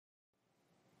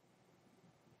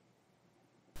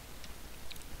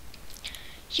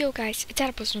Yo guys, it's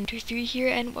Adipose123 here,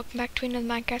 and welcome back to another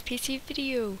Minecraft PC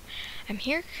video. I'm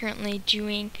here currently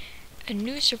doing a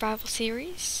new survival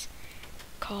series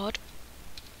called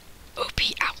OP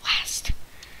Outlast.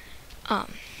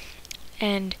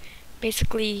 And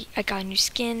basically I got a new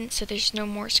skin, so there's no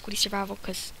more squiddy survival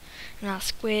because I'm not a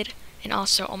squid, and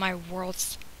also all my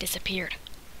worlds disappeared.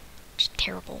 Which is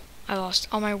terrible. I lost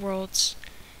all my worlds,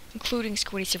 including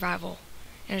squiddy survival,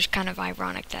 and it's kind of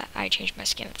ironic that I changed my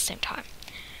skin at the same time.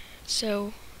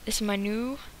 So, this is my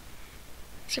new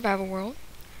survival world.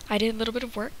 I did a little bit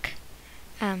of work.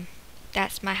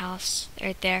 That's my house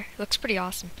right there. It looks pretty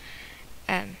awesome.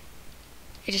 It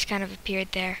just kind of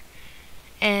appeared there.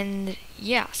 And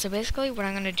yeah, so basically what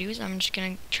I'm going to do is I'm just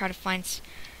going to try to find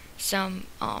some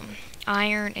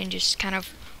iron and just kind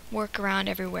of work around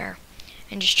everywhere.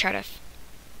 And just try to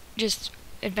just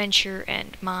adventure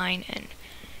and mine and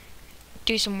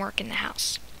do some work in the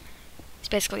house. It's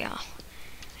basically all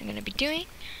I'm going to be doing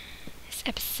this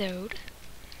episode.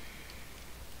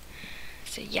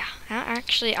 So yeah, I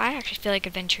actually feel like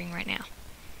adventuring right now.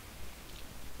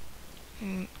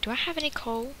 Do I have any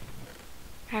coal?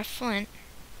 I have flint.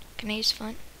 Can I use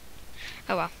flint?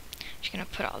 Oh well. I'm just going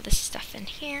to put all this stuff in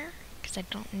here because I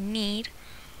don't need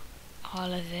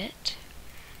all of it.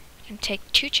 I can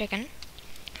take 2 chicken,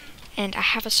 and I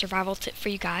have a survival tip for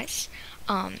you guys.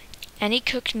 Any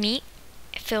cooked meat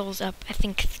fills up, I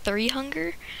think, 3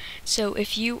 hunger. So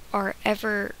if you are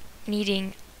ever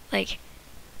needing, like,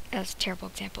 that's a terrible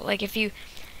example, like if you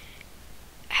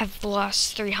have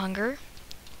lost 3 hunger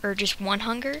or just 1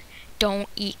 hunger, don't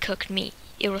eat cooked meat.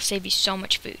 It will save you so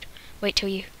much food. Wait till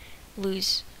you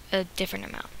lose a different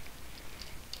amount.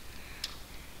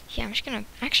 Yeah, I'm just gonna,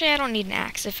 actually I don't need an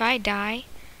axe. If I die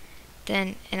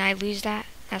then and I lose that,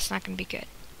 that's not gonna be good.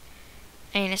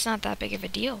 I mean, it's not that big of a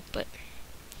deal, but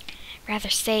rather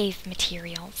save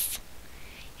materials.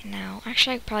 You know,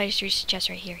 actually I could probably just use the chest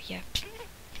right here. Yeah,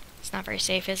 it's not very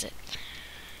safe, is it?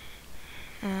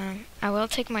 I will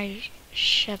take my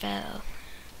shovel,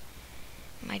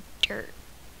 my dirt.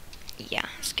 Yeah,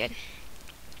 it's good.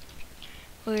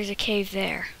 Well, there's a cave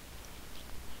there.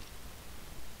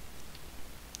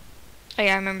 Oh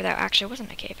yeah, I remember that. Actually, it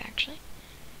wasn't a cave, actually.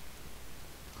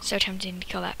 So tempting to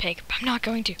kill that pig, but I'm not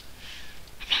going to.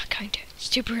 I'm not going to. It's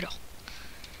too brutal.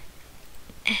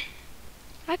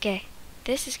 Okay,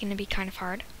 this is going to be kind of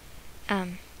hard.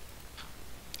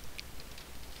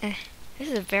 This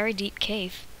is a very deep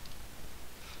cave.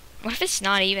 What if it's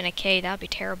not even a cave? That would be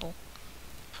terrible.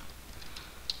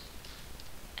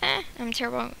 I'm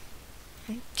terrible.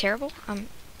 I'm terrible? I'm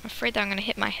afraid that I'm going to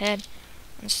hit my head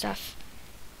on stuff.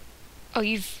 Oh,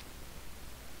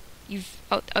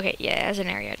 oh, okay, yeah, there's an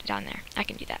area down there. I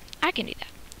can do that. I can do that.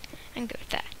 I'm good with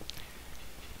that.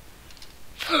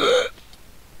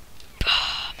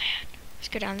 Oh, man. Let's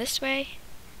go down this way.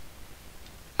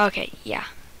 Okay, yeah.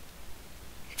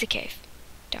 It's a cave.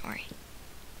 Don't worry.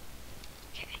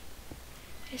 Okay.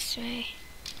 This way.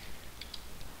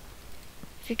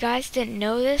 If you guys didn't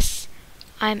know this,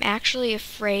 I'm actually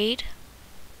afraid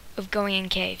of going in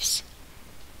caves.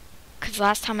 Because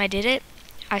last time I did it,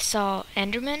 I saw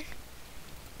Enderman,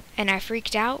 and I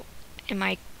freaked out, and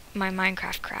my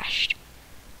Minecraft crashed.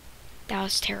 That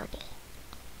was terrible.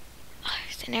 Oh,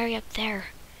 there's an area up there.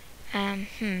 I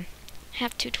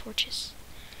have 2 torches.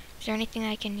 Is there anything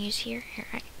I can use here? Here,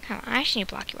 come on, I actually need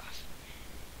to block you off.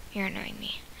 You're annoying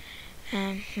me.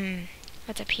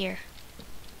 What's up here?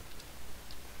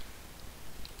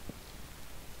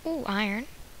 Ooh, iron.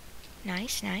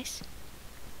 Nice, nice.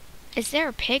 Is there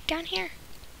a pig down here?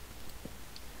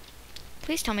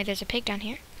 Please tell me there's a pig down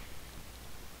here.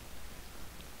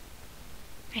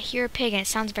 I hear a pig and it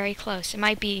sounds very close. It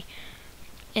might be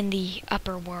in the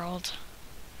upper world.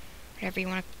 Whatever you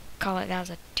want to call it. That was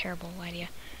a terrible idea.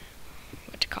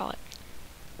 What to call it.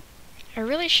 I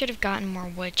really should have gotten more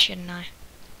wood, shouldn't I?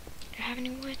 Do I have any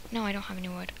wood? No, I don't have any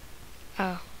wood.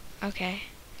 Oh, okay.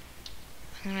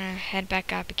 I'm gonna head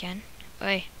back up again.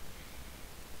 Oi.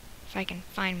 If I can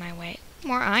find my way.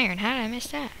 More iron. How did I miss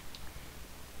that?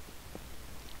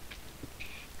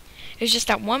 There's just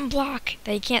that one block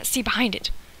that you can't see behind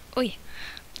it. Oi.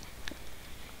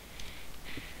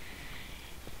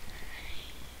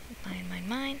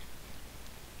 Mine.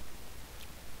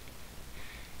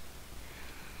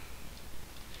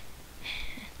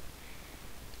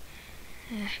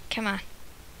 Come on.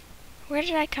 Where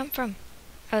did I come from?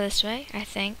 Oh, this way, I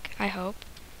think. I hope.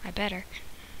 I better.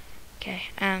 Okay,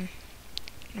 gonna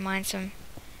mine some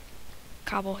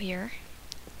cobble here.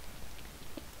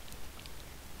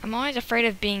 I'm always afraid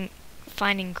of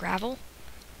finding gravel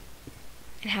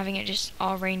and having it just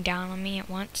all rain down on me at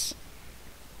once.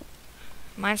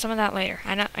 Mine some of that later.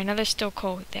 I know there's still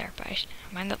coal there, but I'll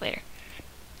mine that later.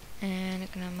 And I'm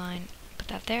gonna mine, put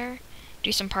that there.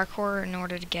 Do some parkour in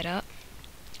order to get up.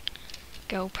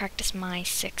 Go practice my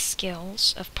 6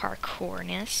 skills of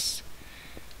parkourness.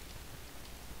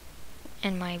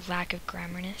 And my lack of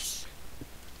grammarness.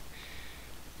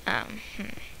 I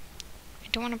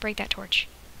don't want to break that torch.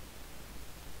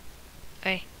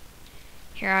 Okay.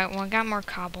 Here, I got more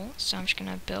cobble, so I'm just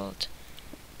gonna build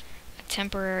a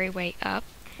temporary way up.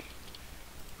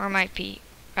 Or it might be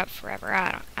up forever.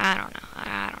 I don't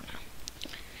know.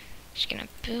 Just gonna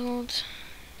build.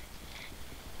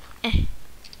 I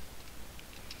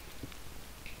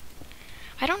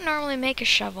don't normally make a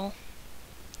shovel.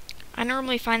 I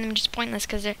normally find them just pointless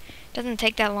because it doesn't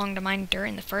take that long to mine dirt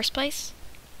in the first place.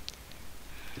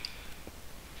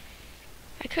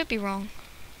 I could be wrong.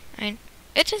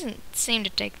 It doesn't seem to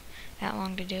take that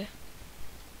long to do.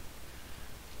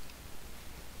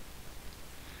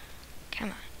 Come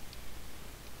on.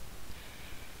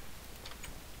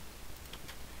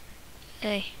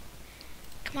 Hey.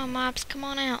 Come on, mobs, come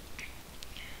on out.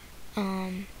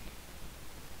 I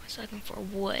was looking for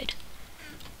wood.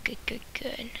 Good.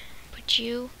 Put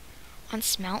you on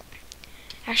smelt.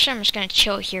 Actually, I'm just gonna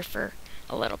chill here for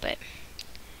a little bit.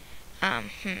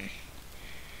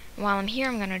 While I'm here,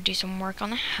 I'm gonna do some work on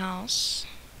the house.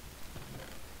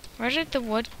 Where did the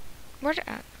wood... oh,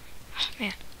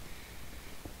 man.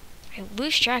 I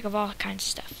lose track of all kinds of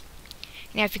stuff.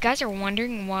 Now, if you guys are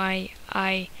wondering why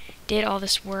I did all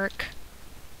this work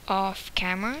off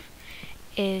camera,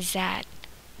 is that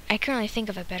I couldn't really think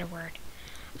of a better word.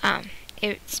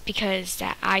 It's because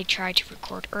that I tried to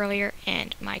record earlier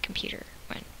and my computer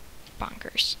went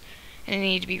bonkers and it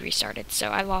needed to be restarted, so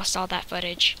I lost all that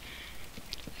footage.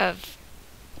 No,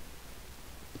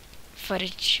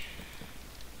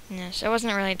 so it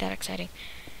wasn't really that exciting.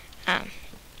 It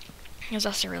was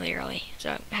also really early,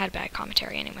 so it had bad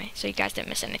commentary anyway, so you guys didn't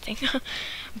miss anything.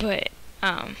 But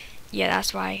yeah,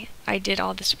 that's why I did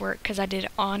all this work, because I did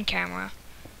it on camera,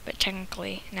 but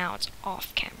technically now it's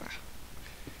off camera.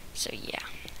 So yeah,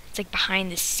 it's like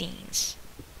behind the scenes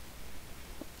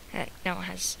that no one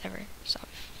has ever saw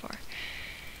before.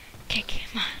 Okay,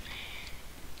 come on.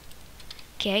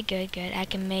 Okay, good. I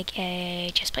can make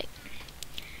a chest plate.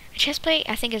 A chest plate,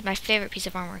 I think, is my favorite piece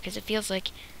of armor because it feels like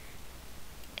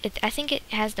I think it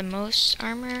has the most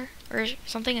armor or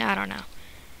something. I don't know.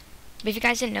 But if you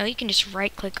guys didn't know, you can just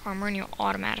right-click armor and you'll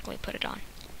automatically put it on.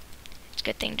 It's a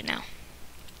good thing to know.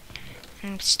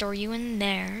 And store you in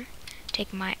there.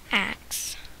 Take my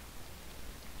axe.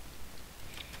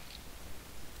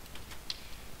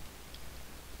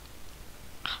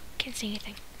 Oh, can't see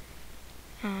anything.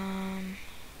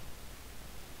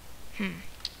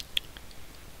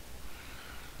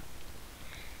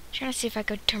 Trying to see if I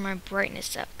could turn my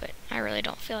brightness up, but I really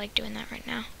don't feel like doing that right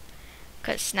now,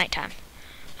 because it's nighttime.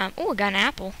 Oh, I got an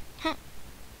apple. Huh.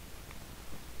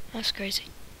 That's crazy.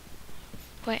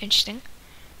 Quite interesting.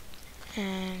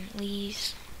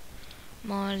 Leaves.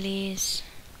 More leaves.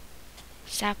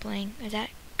 Sapling. Is that...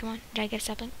 Come on. Did I get a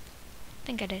sapling? I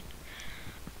think I did.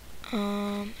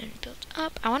 And build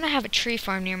up. I want to have a tree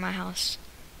farm near my house.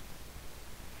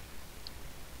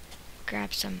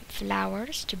 Grab some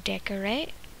flowers to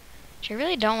decorate. Which I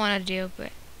really don't want to do,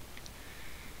 but...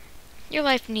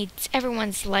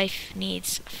 Everyone's life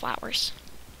needs flowers.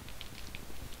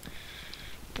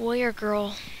 Boy or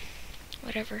girl,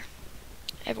 whatever.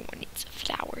 Everyone needs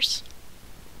flowers.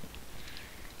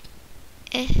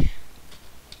 Get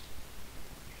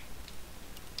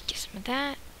some of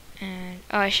that. And,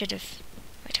 oh, I should have...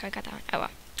 Wait till I got that one. Oh,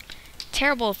 well.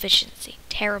 Terrible efficiency,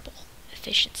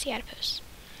 adipose.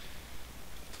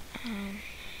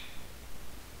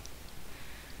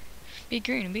 Be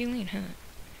green and be lean, huh?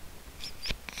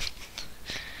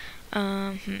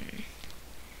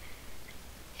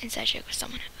 Inside joke with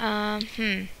someone.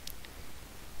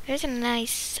 There's a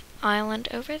nice island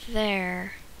over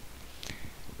there.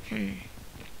 I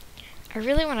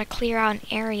really want to clear out an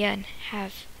area and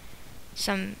have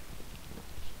some,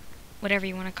 whatever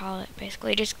you want to call it,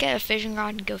 basically. Just get a fishing rod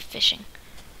and go fishing.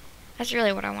 That's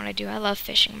really what I want to do. I love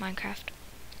fishing in Minecraft.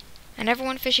 I never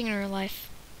went fishing in real life,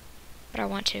 but I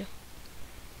want to.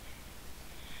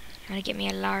 I want to get me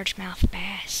a largemouth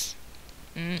bass.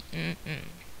 I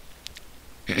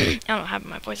don't have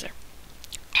my voice there.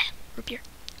 Root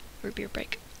beer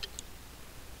break.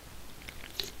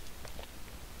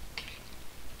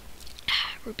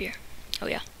 Root beer. Oh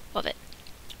yeah, love it.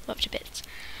 Love to bits.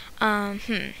 What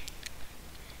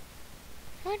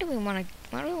do we want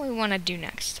to do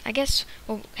next? I guess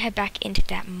we'll head back into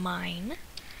that mine.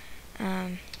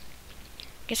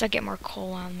 Guess I'll get more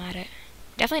coal while I'm at it.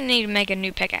 Definitely need to make a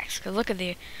new pickaxe, because look at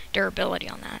the durability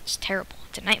on that. It's terrible.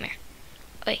 It's a nightmare.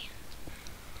 Oy.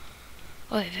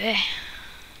 Oy vey.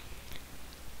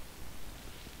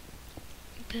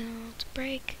 Build,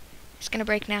 break. It's gonna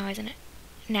break now, isn't it?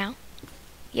 Now?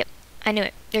 Yep, I knew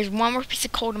it. There's one more piece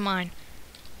of coal to mine.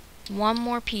 One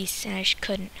more piece, and I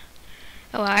couldn't.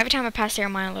 Oh well, every time I pass there, I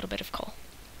mine a little bit of coal.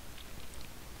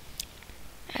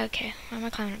 Okay, why am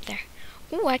I climbing up there?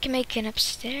 Ooh, I can make an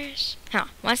upstairs. Huh,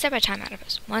 one step at a time,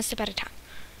 Adipose. One step at a time.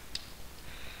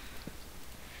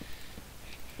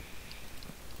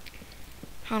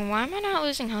 Hold on, why am I not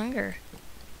losing hunger?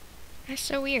 That's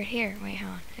so weird. Here, wait,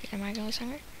 hold on. Am I gonna lose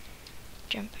hunger?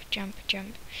 Jump, jump,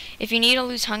 jump. If you need to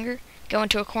lose hunger, go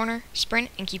into a corner,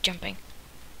 sprint, and keep jumping.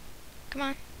 Come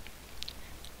on.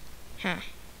 Huh.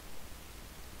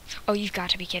 Oh, you've got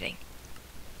to be kidding.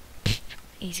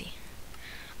 Easy.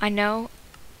 I know.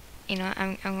 You know,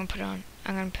 I'm gonna put it on.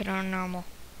 I'm gonna put it on normal.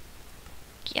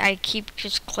 I keep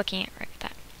just clicking it right with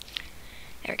that.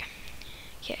 There we go.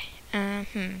 Okay.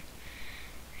 I'm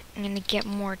gonna get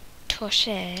more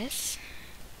torches.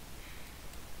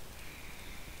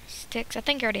 Sticks. I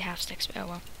think I already have sticks, but oh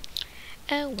well.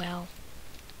 Oh well.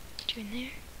 What you in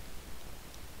there?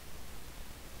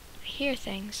 I hear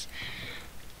things.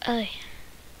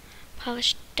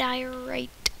 Polished diorite.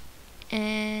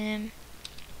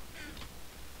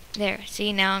 There.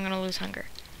 See, now I'm gonna lose hunger.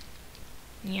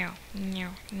 Meow, meow,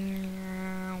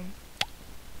 meow.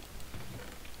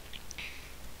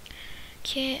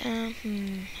 Okay,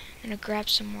 I'm gonna grab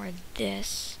some more of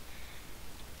this.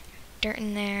 Dirt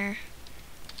in there.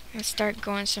 Let's start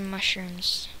growing some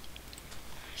mushrooms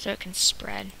so it can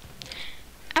spread.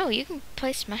 Oh, you can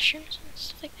place mushrooms and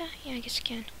stuff like that? Yeah, I guess you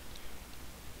can.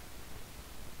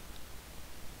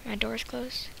 My door's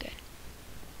closed? Good.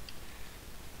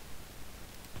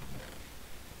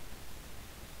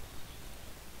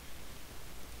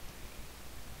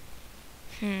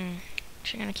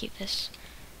 Actually gonna keep this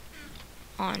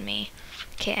on me.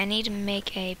 Okay, I need to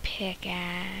make a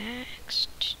pickaxe.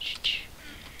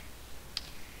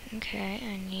 Okay,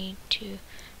 I need to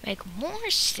make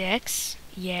more sticks.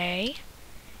 Yay.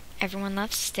 Everyone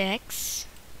loves sticks.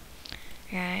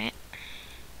 Right.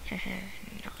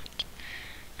 Not.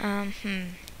 I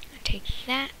take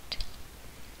that.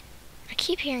 I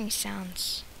keep hearing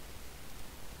sounds.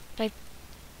 But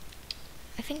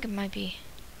I think it might be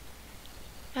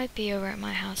over at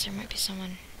my house. There might be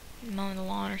someone mowing the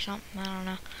lawn or something. I don't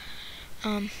know.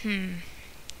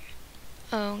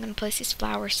 Oh, I'm gonna place these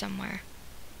flowers somewhere.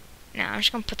 No, I'm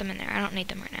just gonna put them in there. I don't need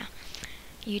them right now.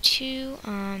 You two,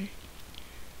 I'm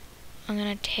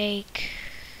gonna take,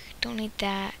 don't need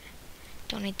that,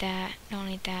 don't need that, don't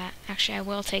need that. Actually, I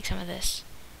will take some of this.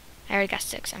 I already got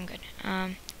 6, I'm good.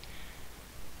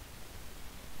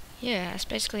 Yeah, that's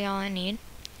basically all I need.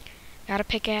 Got a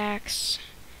pickaxe,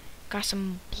 got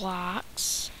some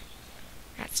blocks.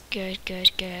 That's good,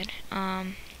 good, good.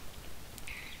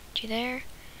 You there,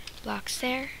 blocks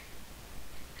there.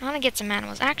 I want to get some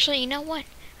animals. Actually, you know what?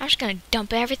 I'm just going to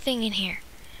dump everything in here.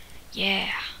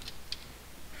 Yeah.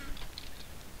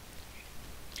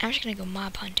 I'm just going to go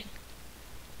mob hunting.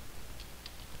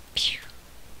 Pew.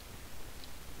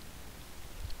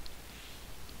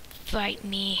 Fight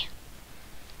me.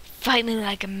 Fight me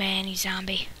like a man, you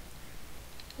zombie.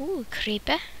 Ooh,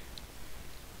 creeper.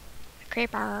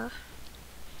 Creeper.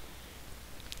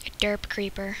 A derp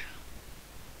creeper.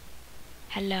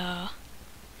 Hello.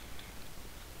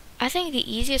 I think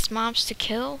the easiest mobs to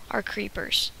kill are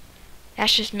creepers.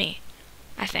 That's just me,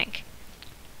 I think.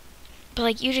 But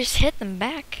like, you just hit them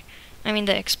back. I mean,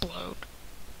 they explode.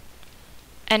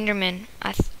 Endermen,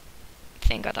 I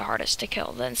think, are the hardest to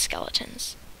kill than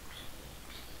skeletons.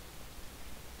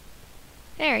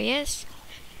 There he is.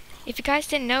 If you guys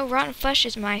didn't know, rotten flesh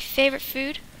is my favorite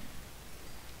food.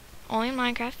 Only in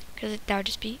Minecraft, because that would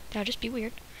just be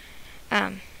weird.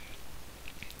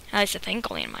 I used to think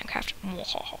only in Minecraft.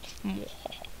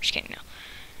 Just kidding,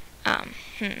 no.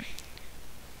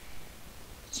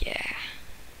 Yeah.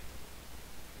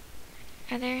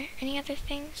 Are there any other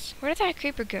things? Where did that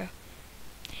creeper go?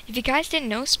 If you guys didn't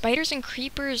know, spiders and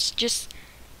creepers just,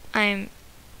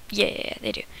 yeah,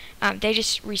 they do. They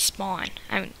just respawn.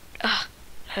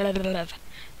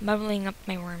 Mumbling up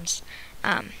my worms.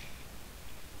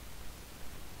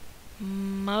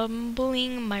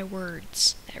 Mumbling my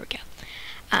words. There we go.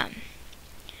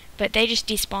 But they just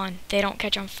despawn. They don't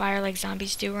catch on fire like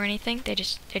zombies do or anything. They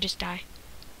just die.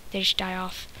 They just die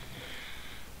off.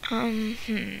 I'm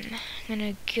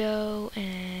gonna go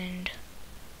and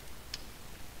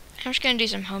I'm just gonna do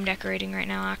some home decorating right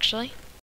now, actually.